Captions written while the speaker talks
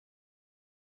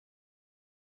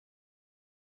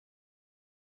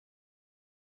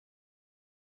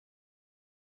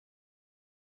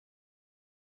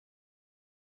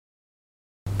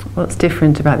What's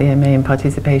different about the MA in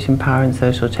Participation, Power and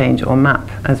Social Change, or MAP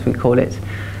as we call it?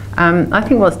 I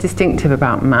think what's distinctive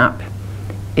about MAP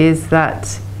is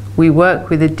that we work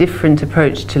with a different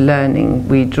approach to learning.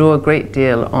 We draw a great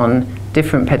deal on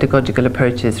different pedagogical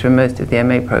approaches from most of the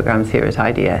MA programs here at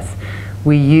IDS.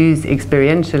 We use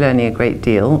experiential learning a great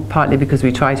deal, partly because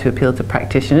we try to appeal to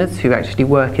practitioners who actually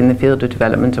work in the field of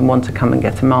development and want to come and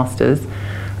get a master's.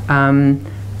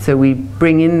 So we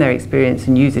bring in their experience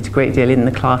and use it a great deal in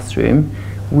the classroom.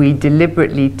 We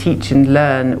deliberately teach and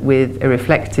learn with a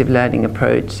reflective learning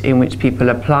approach in which people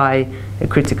apply a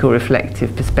critical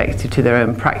reflective perspective to their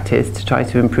own practice to try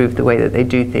to improve the way that they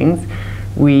do things.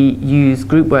 We use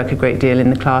group work a great deal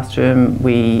in the classroom.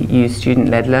 We use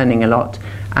student-led learning a lot.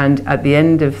 And at the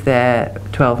end of their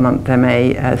 12-month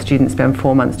MA, students spend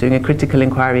 4 months doing a critical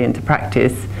inquiry into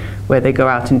practice, where they go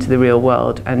out into the real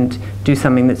world and do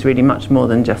something that's really much more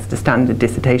than just a standard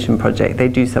dissertation project. They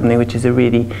do something which is a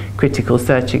really critical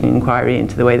searching inquiry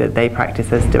into the way that they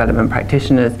practice as development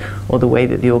practitioners, or the way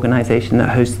that the organisation that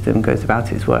hosts them goes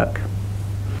about its work.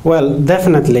 Well,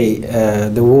 definitely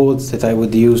the words that I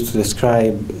would use to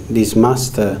describe this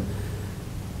master,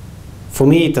 for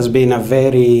me it has been a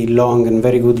very long and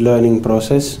very good learning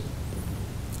process.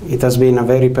 It has been a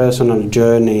very personal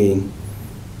journey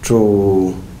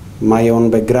through my own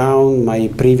background, my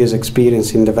previous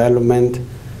experience in development,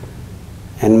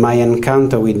 and my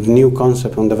encounter with new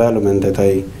concepts on development that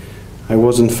I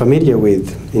wasn't familiar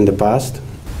with in the past.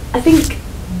 I think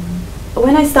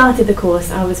when I started the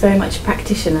course I was very much a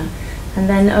practitioner, and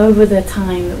then over the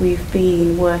time that we've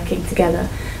been working together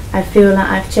I feel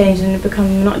that I've changed and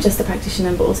become not just a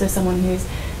practitioner but also someone who's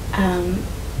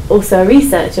also a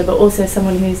researcher, but also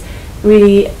someone who's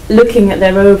really looking at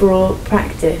their overall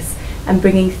practice and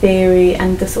bringing theory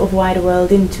and the sort of wider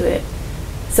world into it.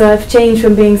 So I've changed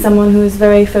from being someone who was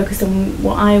very focused on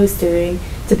what I was doing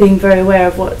to being very aware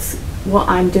of what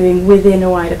I'm doing within a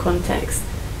wider context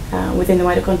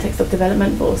of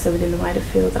development, but also within the wider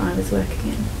field that I was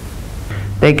working in.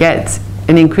 They get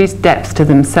an increased depth to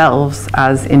themselves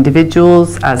as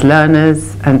individuals, as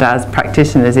learners, and as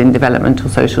practitioners in developmental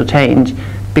social change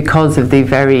because of the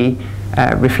very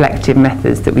reflective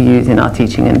methods that we use in our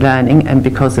teaching and learning, and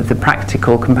because of the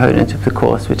practical component of the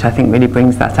course, which I think really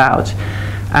brings that out.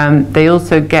 They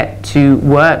also get to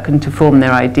work and to form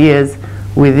their ideas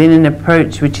within an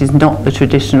approach which is not the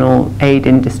traditional aid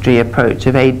industry approach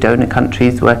of aid donor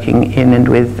countries working in and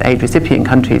with aid recipient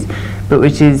countries, but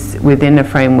which is within a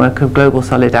framework of global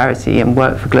solidarity and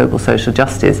work for global social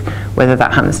justice, whether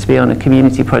that happens to be on a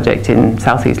community project in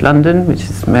southeast London, which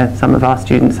is where some of our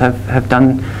students have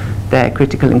done their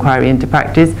critical inquiry into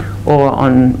practice, or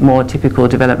on more typical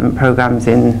development programs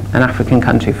in an African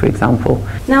country, for example.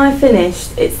 Now I've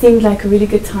finished, it seemed like a really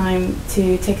good time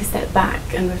to take a step back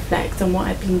and reflect on what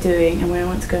I've been doing and where I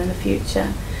want to go in the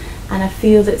future. And I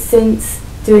feel that since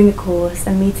doing the course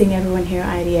and meeting everyone here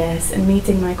at IDS and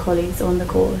meeting my colleagues on the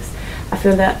course, I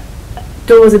feel that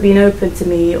doors have been opened to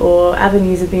me, or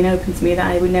avenues have been opened to me that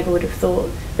I never would have thought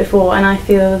before, and I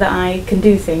feel that I can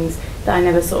do things that I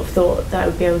never sort of thought that I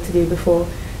would be able to do before.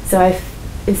 So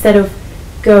instead of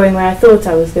going where I thought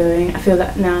I was going, I feel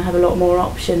that now I have a lot more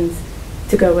options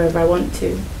to go wherever I want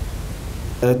to.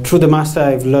 Through the master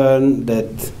I've learned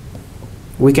that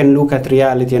we can look at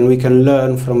reality and we can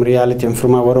learn from reality and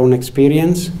from our own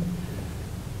experience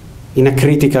in a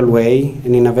critical way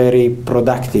and in a very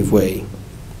productive way.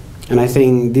 And I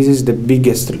think this is the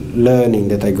biggest learning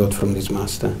that I got from this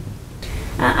master.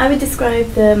 I would describe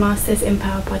the Masters in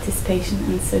Power, Participation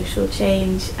and Social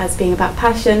Change as being about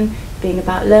passion, being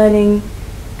about learning,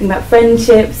 being about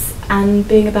friendships and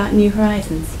being about new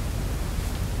horizons.